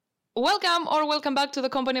Welcome back to the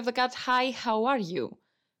Company of the Cat. Hi, how are you?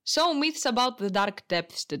 So, myths about the dark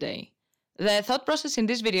depths today. The thought process in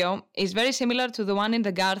this video is very similar to the one in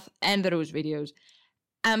the Garth and the Ruse videos.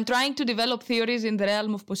 I'm trying to develop theories in the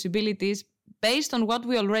realm of possibilities based on what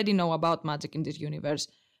we already know about magic in this universe,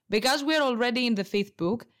 because we're already in the 5th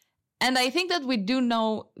book, and I think that we do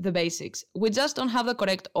know the basics. We just don't have the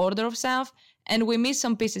correct order of stuff, and we miss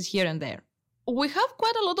some pieces here and there. We have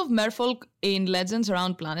quite a lot of merfolk in legends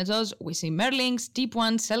around Planetos. We see merlings, deep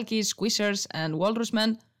ones, selkies, squishers, and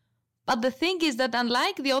walrusmen. But the thing is that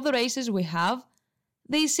unlike the other races we have,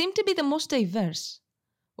 they seem to be the most diverse.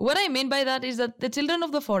 What I mean by that is that the children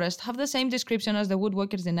of the forest have the same description as the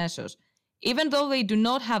woodwalkers in Essos, even though they do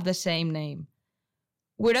not have the same name.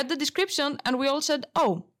 We read the description and we all said,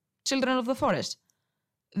 oh, children of the forest.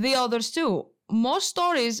 The others too. Most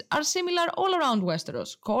stories are similar all around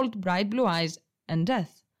Westeros, called bright blue eyes and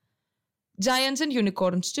death. Giants and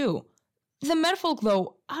unicorns too. The merfolk,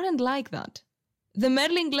 though, aren't like that. The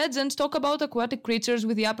merling legends talk about aquatic creatures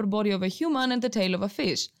with the upper body of a human and the tail of a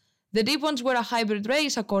fish. The deep ones were a hybrid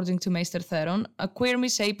race, according to Maester Theron, a queer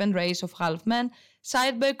misshapen race of half men,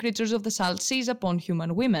 sired by creatures of the salt seas upon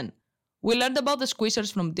human women. We learned about the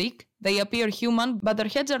Squishers from Dick. They appear human, but their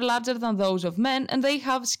heads are larger than those of men, and they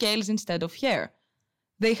have scales instead of hair.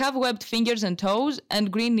 They have webbed fingers and toes,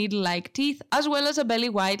 and green needle-like teeth, as well as a belly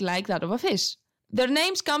white like that of a fish. Their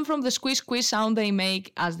names come from the squish-squish sound they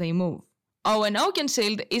make as they move. Owen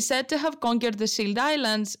Oakenshield is said to have conquered the Shield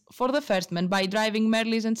Islands for the first men by driving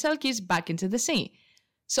merlies and selkies back into the sea.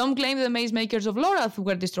 Some claim the maze-makers of Lorath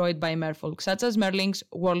were destroyed by merfolk, such as merlings,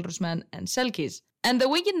 walrusmen, and selkies. And the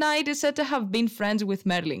Winged Knight is said to have been friends with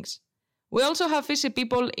merlings. We also have fishy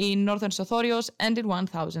people in northern Sothorios and in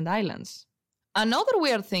 1000 Islands. Another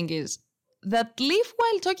weird thing is that Leaf,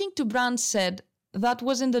 while talking to Bran, said that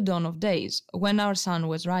was in the dawn of days, when our sun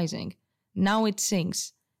was rising. Now it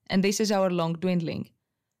sinks, and this is our long dwindling.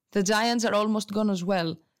 The giants are almost gone as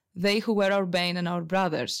well, they who were our bane and our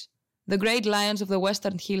brothers. The great lions of the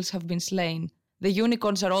western hills have been slain. The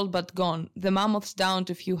unicorns are all but gone, the mammoths down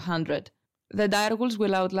to few hundred. The direwolves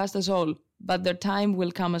will outlast us all, but their time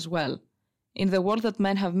will come as well. In the world that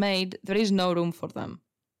men have made, there is no room for them.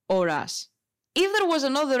 Or us. If there was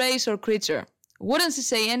another race or creature, wouldn't she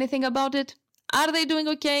say anything about it? Are they doing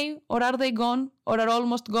okay? Or are they gone? Or are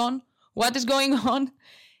almost gone? What is going on?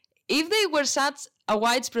 If they were such a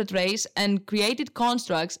widespread race and created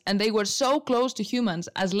constructs and they were so close to humans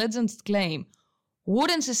as legends claim,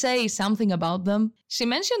 wouldn't she say something about them? She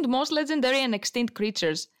mentioned most legendary and extinct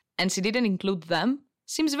creatures, and she didn't include them?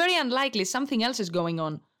 Seems very unlikely something else is going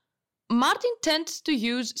on. Martin tends to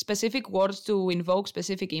use specific words to invoke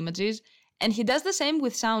specific images, and he does the same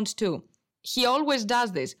with sounds too. He always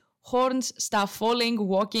does this. Horns, stuff falling,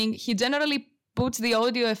 walking. He generally puts the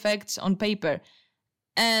audio effects on paper.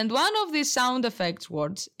 And one of these sound effects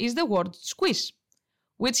words is the word squish,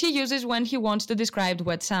 which he uses when he wants to describe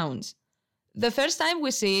wet sounds. The first time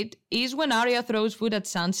we see it is when Arya throws food at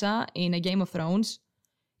Sansa in A Game of Thrones.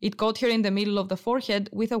 It caught her in the middle of the forehead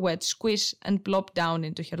with a wet squish and plopped down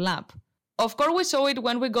into her lap. Of course we saw it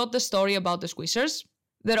when we got the story about the Squishers.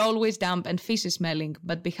 They're always damp and fishy smelling,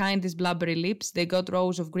 but behind these blubbery lips they got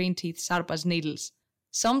rows of green teeth sharp as needles.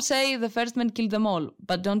 Some say the first men killed them all,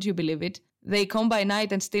 but don't you believe it? They come by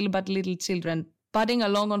night and steal but little children, padding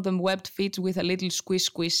along on them webbed feet with a little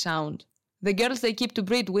squish-squish sound. The girls they keep to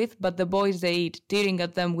breed with, but the boys they eat, tearing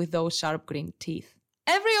at them with those sharp green teeth.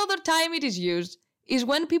 Every other time it is used is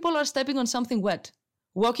when people are stepping on something wet.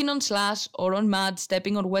 Walking on slush or on mud,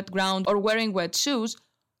 stepping on wet ground or wearing wet shoes.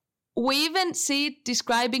 We even see it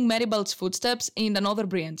describing Maribel's footsteps in another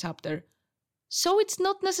Brienne chapter. So it's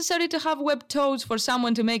not necessary to have webbed toes for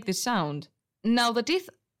someone to make this sound. Now the teeth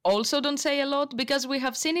also don't say a lot because we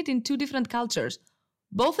have seen it in two different cultures.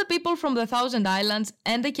 Both the people from the 1000 Islands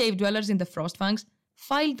and the cave dwellers in the Frostfangs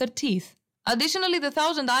filed their teeth. Additionally, the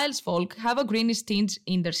 1000 Isles folk have a greenish tinge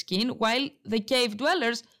in their skin, while the cave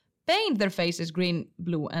dwellers paint their faces green,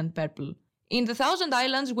 blue, and purple. In the 1000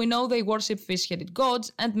 Islands, we know they worship fish-headed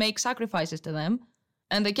gods and make sacrifices to them,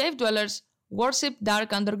 and the cave dwellers worship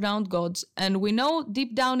dark underground gods, and we know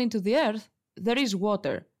deep down into the earth there is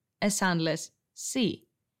water, a sunless sea.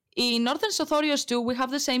 In northern Sothorios too, we have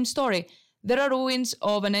the same story. There are ruins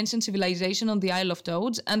of an ancient civilization on the Isle of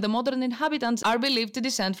Toads, and the modern inhabitants are believed to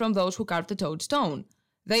descend from those who carved the toad stone.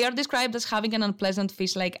 They are described as having an unpleasant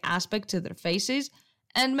fish-like aspect to their faces,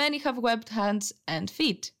 and many have webbed hands and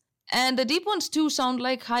feet. And the deep ones too sound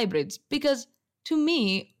like hybrids, because, to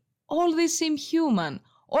me, all these seem human,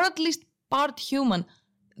 or at least part human.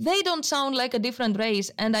 They don't sound like a different race,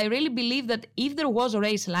 and I really believe that if there was a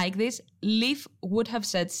race like this, Leaf would have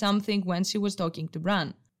said something when she was talking to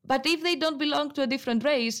Bran. But if they don't belong to a different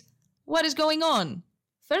race, what is going on?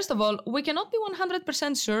 First of all, we cannot be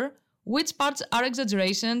 100% sure which parts are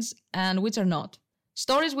exaggerations and which are not.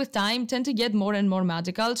 Stories with time tend to get more and more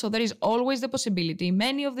magical, so there is always the possibility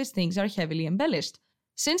many of these things are heavily embellished.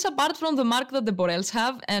 Since apart from the mark that the Borels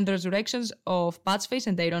have and the resurrections of Patchface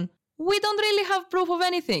and Aeron, we don't really have proof of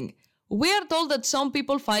anything. We are told that some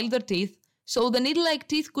people filed their teeth, so the needle-like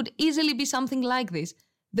teeth could easily be something like this.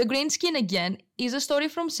 The green skin again is a story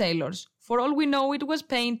from sailors. For all we know, it was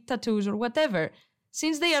paint, tattoos or whatever,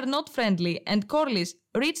 since they are not friendly and Corlys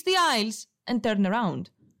reach the Isles and turn around.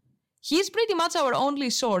 He is pretty much our only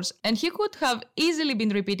source, and he could have easily been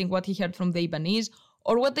repeating what he heard from the Ibanese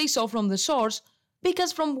or what they saw from the source,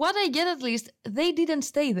 because from what I get at least, they didn't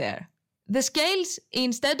stay there. The scales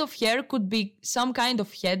instead of hair could be some kind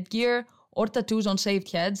of headgear or tattoos on shaved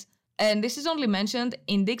heads, and this is only mentioned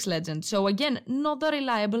in Dick's legend, so again, not a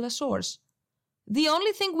reliable source. The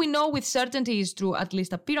only thing we know with certainty is true, at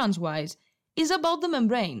least appearance-wise, is about the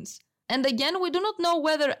membranes. And again, we do not know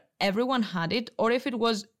whether everyone had it or if it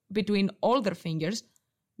was between all their fingers,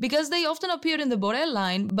 because they often appear in the Borel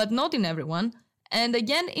line, but not in everyone, and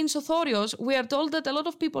again, in Sothorios, we are told that a lot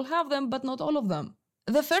of people have them, but not all of them.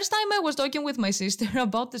 The first time I was talking with my sister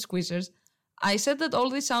about the Squishers, I said that all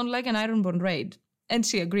this sound like an Ironborn raid, and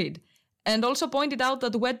she agreed, and also pointed out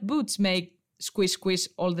that wet boots make squish squish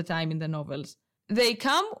all the time in the novels. They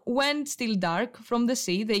come when still dark from the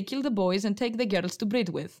sea, they kill the boys and take the girls to breed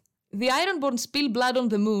with. The Ironborn spill blood on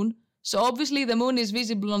the moon, so obviously the moon is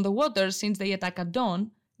visible on the water since they attack at dawn.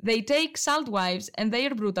 They take salt wives and they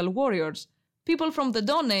are brutal warriors. People from the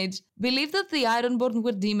Dawn Age believe that the Ironborn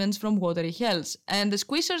were demons from watery hells, and the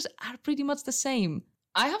Squishers are pretty much the same.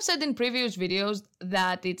 I have said in previous videos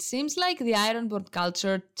that it seems like the Ironborn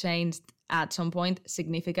culture changed at some point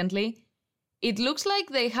significantly. It looks like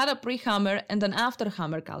they had a pre-Hammer and an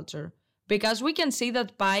after-Hammer culture, because we can see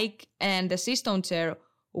that Pike and the Sea Stone Chair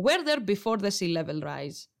were there before the sea level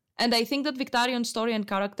rise. And I think that Victarion's story and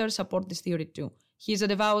character support this theory too. He's a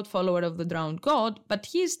devout follower of the drowned god, but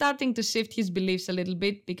he is starting to shift his beliefs a little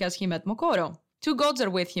bit because he met Mokoro. Two gods are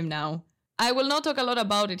with him now. I will not talk a lot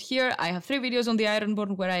about it here. I have 3 videos on the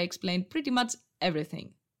Ironborn where I explain pretty much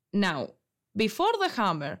everything. Now, before the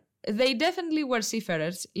Hammer, they definitely were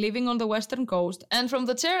seafarers living on the western coast, and from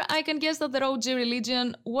the chair I can guess that their OG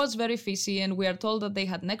religion was very fishy, and we are told that they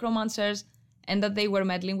had necromancers and that they were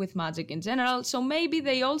meddling with magic in general, so maybe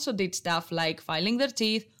they also did stuff like filing their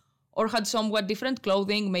teeth or had somewhat different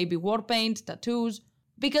clothing, maybe war paint, tattoos,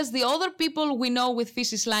 because the other people we know with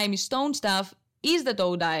fishy slimy stone stuff is the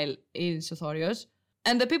Toad Isle in Sothorios,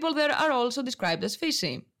 and the people there are also described as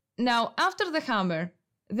fishy. Now, after the Hammer,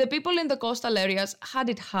 the people in the coastal areas had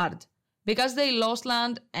it hard, because they lost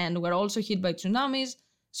land and were also hit by tsunamis,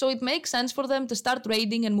 so it makes sense for them to start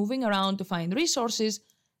raiding and moving around to find resources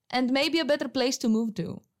and maybe a better place to move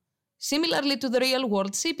to. Similarly to the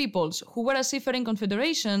real-world sea peoples, who were a seafaring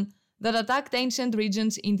confederation that attacked ancient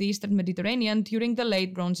regions in the eastern Mediterranean during the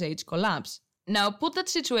late Bronze Age collapse. Now, put that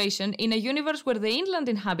situation in a universe where the inland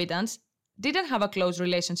inhabitants didn't have a close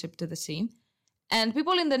relationship to the sea, and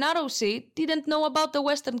people in the narrow sea didn't know about the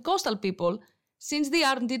western coastal people since the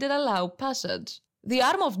arm didn't allow passage. The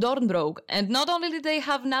arm of Dorne broke, and not only did they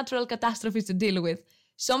have natural catastrophes to deal with,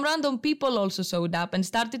 some random people also showed up and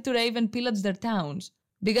started to raid and pillage their towns,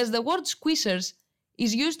 because the word Squishers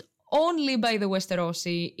is used only by the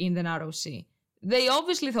Westerosi in the narrow sea. They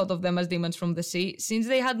obviously thought of them as demons from the sea, since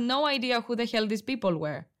they had no idea who the hell these people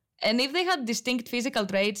were. And if they had distinct physical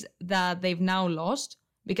traits that they've now lost,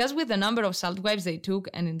 because with the number of salt wives they took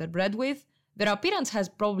and interbred with, their appearance has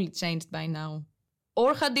probably changed by now.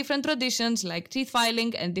 Or had different traditions like teeth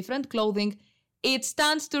filing and different clothing, it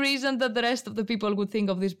stands to reason that the rest of the people would think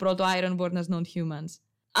of these proto-Ironborn as non-humans.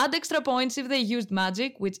 Add extra points if they used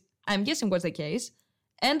magic, which I'm guessing was the case,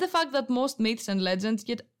 and the fact that most myths and legends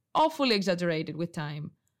get awfully exaggerated with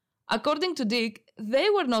time. According to Dick,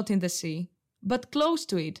 they were not in the sea, but close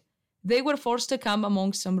to it. They were forced to camp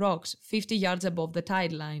amongst some rocks 50 yards above the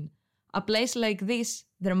tide line. A place like this,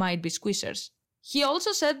 there might be Squishers. He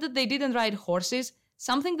also said that they didn't ride horses,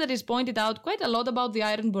 something that is pointed out quite a lot about the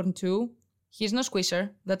Ironborn too. He's no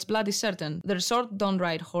Squisher, that's bloody certain. Their sort don't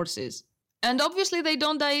ride horses. And obviously they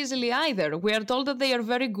don't die easily either. We are told that they are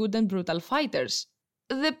very good and brutal fighters.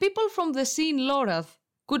 The people from the sea in Lorath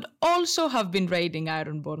could also have been raiding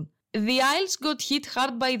Ironborn. The Isles got hit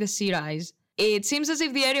hard by the sea rise. It seems as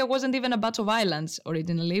if the area wasn't even a batch of islands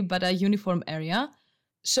originally, but a uniform area.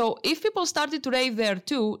 So if people started to rave there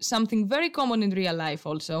too, something very common in real life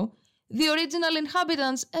also, the original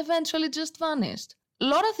inhabitants eventually just vanished.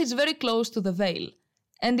 Lorath is very close to the Vale,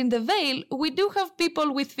 and in the Vale we do have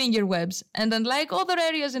people with finger webs, and unlike other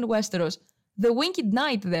areas in Westeros, the Winged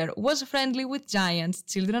Knight there was friendly with giants,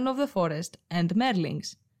 children of the forest, and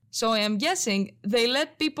merlings. So I am guessing they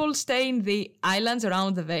let people stay in the islands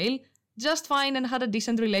around the Vale just fine and had a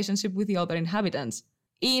decent relationship with the other inhabitants.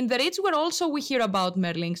 In the reads where also we hear about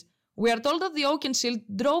merlings, we are told that the Oakenshield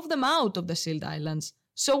drove them out of the Shield Islands.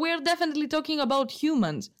 So we are definitely talking about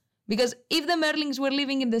humans, because if the merlings were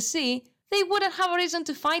living in the sea, they wouldn't have a reason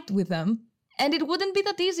to fight with them. And it wouldn't be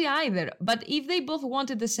that easy either, but if they both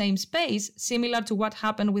wanted the same space, similar to what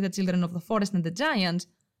happened with the Children of the Forest and the Giants,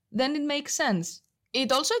 then it makes sense.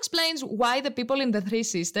 It also explains why the people in the Three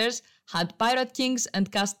Sisters had pirate kings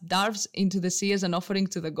and cast dwarves into the sea as an offering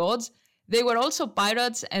to the gods. They were also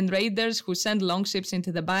pirates and raiders who sent longships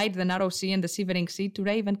into the Bight, the Narrow Sea and the Shivering Sea to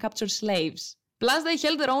rave and capture slaves. Plus they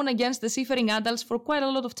held their own against the seafaring Adals for quite a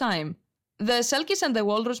lot of time. The Selkies and the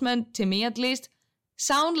Walrusmen, to me at least,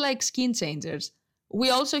 sound like skin changers. We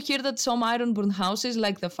also hear that some Ironborn houses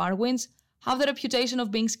like the Farwinds have the reputation of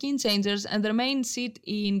being skin changers, and their main seat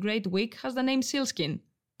in Great Wick has the name Sealskin.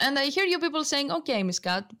 And I hear you people saying, okay, Miss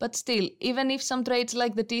Cat, but still, even if some traits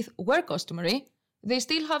like the teeth were customary, they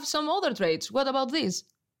still have some other traits. What about this?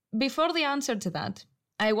 Before the answer to that,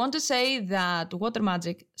 I want to say that water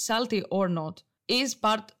magic, salty or not, is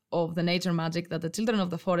part of the nature magic that the Children of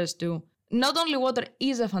the Forest do. Not only water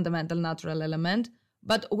is a fundamental natural element,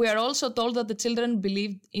 but we are also told that the children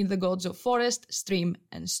believed in the gods of forest, stream,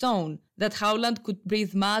 and stone, that Howland could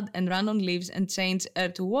breathe mud and run on leaves and change air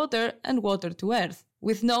to water and water to earth,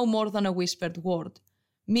 with no more than a whispered word.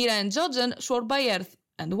 Mira and Jojen swore by earth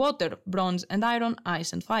and water, bronze and iron,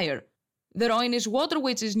 ice and fire. The Rhoynish water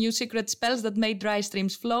witches knew secret spells that made dry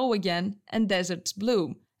streams flow again and deserts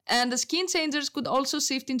bloom. And the skin changers could also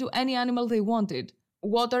shift into any animal they wanted,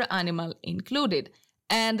 water animal included.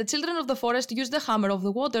 And the Children of the Forest used the Hammer of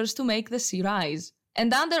the Waters to make the sea rise.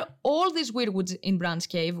 And under all these weirwoods in Bran's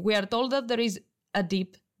Cave, we are told that there is a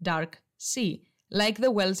deep, dark sea, like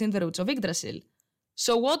the wells in the roots of Yggdrasil.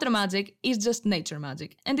 So water magic is just nature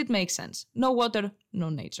magic, and it makes sense. No water, no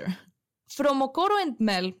nature. From Mokoro and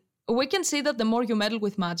Mel, we can see that the more you meddle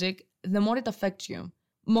with magic, the more it affects you.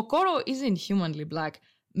 Mokoro is inhumanly black.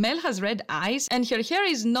 Mel has red eyes, and her hair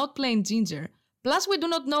is not plain ginger. Plus, we do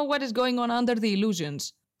not know what is going on under the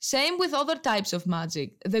illusions. Same with other types of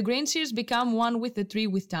magic. The Greenseers become one with the tree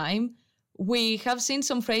with time. We have seen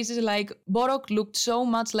some phrases like, Borok looked so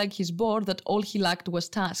much like his boar that all he lacked was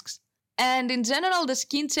tasks. And in general, the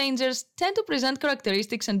skin changers tend to present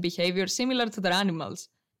characteristics and behavior similar to their animals.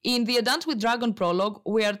 In the A Dance with Dragon prologue,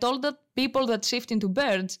 we are told that people that shift into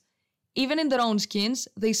birds, even in their own skins,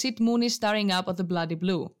 they sit moony staring up at the bloody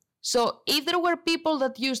blue. So if there were people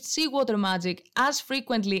that used seawater magic as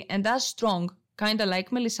frequently and as strong, kinda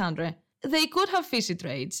like Melisandre, they could have fishy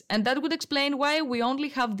traits, and that would explain why we only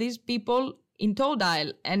have these people in Toad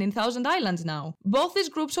Isle and in Thousand Islands now. Both these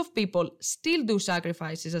groups of people still do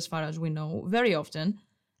sacrifices as far as we know, very often,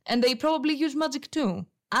 and they probably use magic too.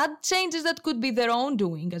 Add changes that could be their own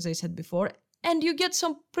doing, as I said before, and you get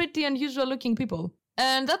some pretty unusual looking people.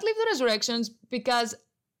 And that leaves the resurrections, because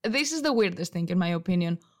this is the weirdest thing in my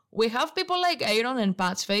opinion. We have people like Aaron and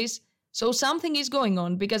Patchface, so something is going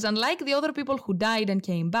on, because unlike the other people who died and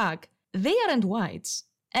came back, they aren't whites.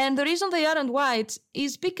 And the reason they aren't whites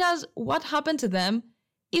is because what happened to them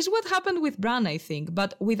is what happened with Bran, I think,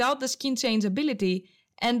 but without the skin change ability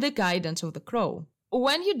and the guidance of the crow.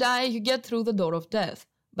 When you die, you get through the door of death.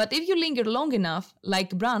 But if you linger long enough,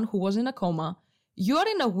 like Bran, who was in a coma, you are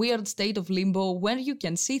in a weird state of limbo where you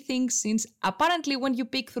can see things, since apparently when you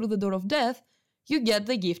peek through the door of death, you get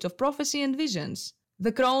the gift of prophecy and visions.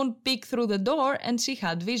 The crone peeked through the door and she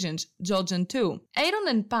had visions, Jojen too. Aaron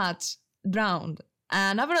and Patch drowned.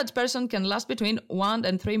 An average person can last between 1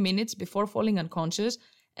 and 3 minutes before falling unconscious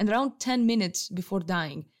and around 10 minutes before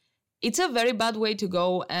dying. It's a very bad way to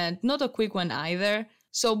go and not a quick one either,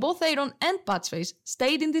 so both Aaron and Patchface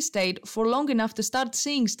stayed in this state for long enough to start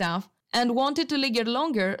seeing stuff and wanted to linger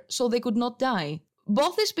longer so they could not die.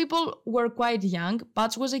 Both these people were quite young.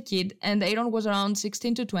 Patch was a kid and Aaron was around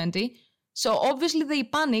 16 to 20, so obviously they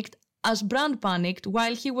panicked as Bran panicked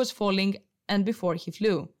while he was falling and before he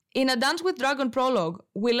flew. In A Dance with Dragon prologue,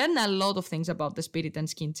 we learn a lot of things about the spirit and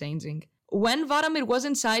skin changing. When Varamir was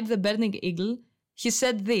inside the burning eagle, he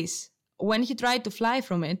said this: when he tried to fly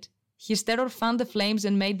from it, his terror fanned the flames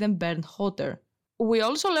and made them burn hotter. We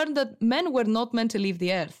also learned that men were not meant to leave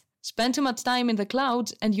the earth. Spend too much time in the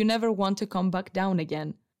clouds and you never want to come back down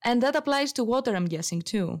again. And that applies to water, I'm guessing,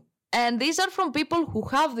 too. And these are from people who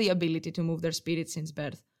have the ability to move their spirit since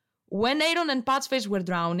birth. When Aaron and Patchface were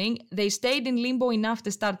drowning, they stayed in limbo enough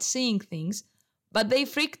to start seeing things, but they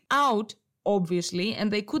freaked out, obviously, and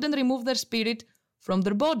they couldn't remove their spirit from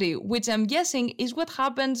their body, which I'm guessing is what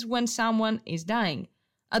happens when someone is dying.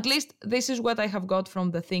 At least this is what I have got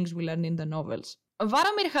from the things we learn in the novels.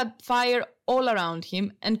 Varamir had fire all around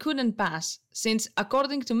him and couldn't pass, since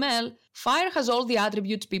according to Mel, fire has all the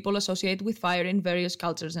attributes people associate with fire in various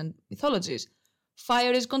cultures and mythologies.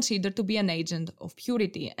 Fire is considered to be an agent of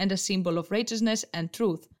purity and a symbol of righteousness and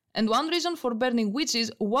truth, and one reason for burning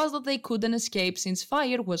witches was that they couldn't escape since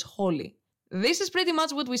fire was holy. This is pretty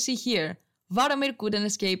much what we see here. Varamir couldn't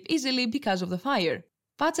escape easily because of the fire.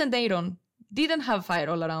 Patch and Aaron didn't have fire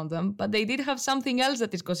all around them, but they did have something else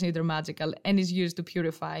that is considered magical and is used to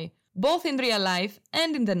purify, both in real life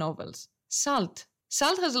and in the novels. Salt.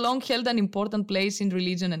 Salt has long held an important place in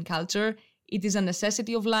religion and culture. It is a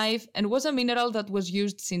necessity of life and was a mineral that was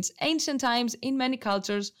used since ancient times in many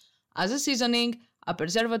cultures as a seasoning, a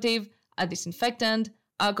preservative, a disinfectant,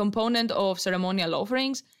 a component of ceremonial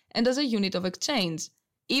offerings, and as a unit of exchange.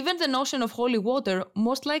 Even the notion of holy water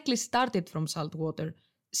most likely started from salt water,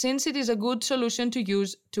 since it is a good solution to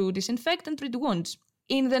use to disinfect and treat wounds.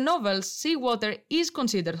 In the novels, seawater is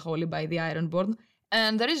considered holy by the Ironborn,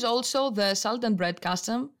 and there is also the salt and bread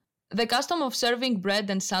custom. The custom of serving bread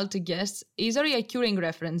and salt to guests is a recurring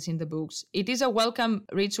reference in the books. It is a welcome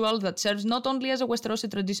ritual that serves not only as a Westerosi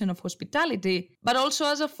tradition of hospitality, but also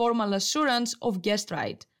as a formal assurance of guest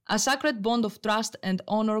right, a sacred bond of trust and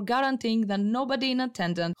honor guaranteeing that nobody in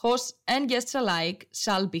attendance, hosts and guests alike,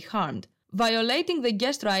 shall be harmed. Violating the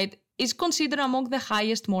guest right is considered among the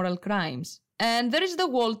highest moral crimes. And there is the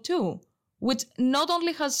wall too, which not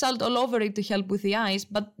only has salt all over it to help with the ice,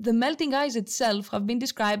 but the melting ice itself have been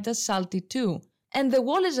described as salty too. And the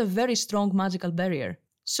wall is a very strong magical barrier.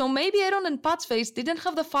 So maybe Aaron and Patchface didn't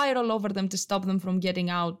have the fire all over them to stop them from getting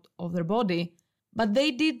out of their body, but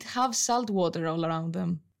they did have salt water all around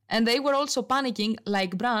them. And they were also panicking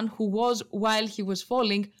like Bran, who was while he was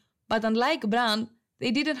falling, but unlike Bran, they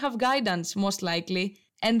didn't have guidance, most likely,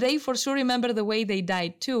 and they for sure remember the way they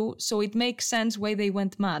died too, so it makes sense why they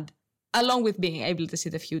went mad, along with being able to see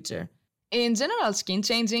the future. In general, skin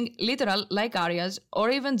changing, literal, like Arya's, or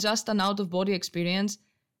even just an out-of-body experience,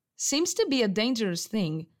 seems to be a dangerous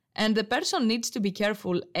thing, and the person needs to be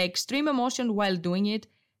careful. Extreme emotion while doing it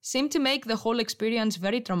seem to make the whole experience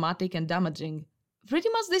very traumatic and damaging. Pretty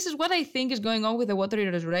much this is what I think is going on with the watery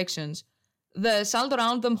resurrections. The salt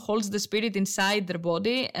around them holds the spirit inside their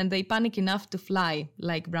body, and they panic enough to fly,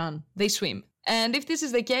 like Bran. They swim. And if this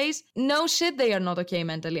is the case, no shit they are not okay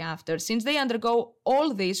mentally after, since they undergo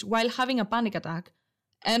all this while having a panic attack.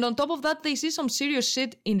 And on top of that, they see some serious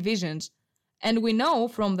shit in visions. And we know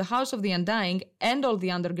from the House of the Undying and all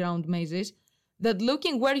the underground mazes that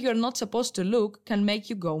looking where you're not supposed to look can make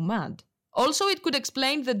you go mad. Also, it could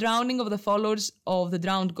explain the drowning of the followers of the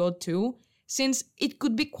drowned god too, since it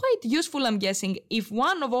could be quite useful, I'm guessing, if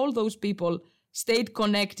one of all those people stayed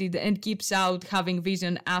connected and keeps out having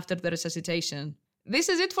vision after the resuscitation. This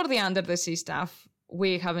is it for the under the sea stuff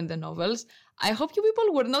we have in the novels. I hope you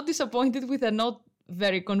people were not disappointed with a not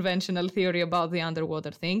very conventional theory about the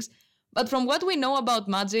underwater things, but from what we know about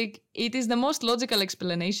magic, it is the most logical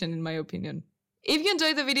explanation in my opinion. If you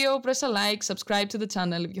enjoyed the video, press a like, subscribe to the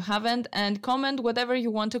channel if you haven't, and comment whatever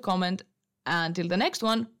you want to comment. Until the next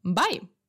one, bye!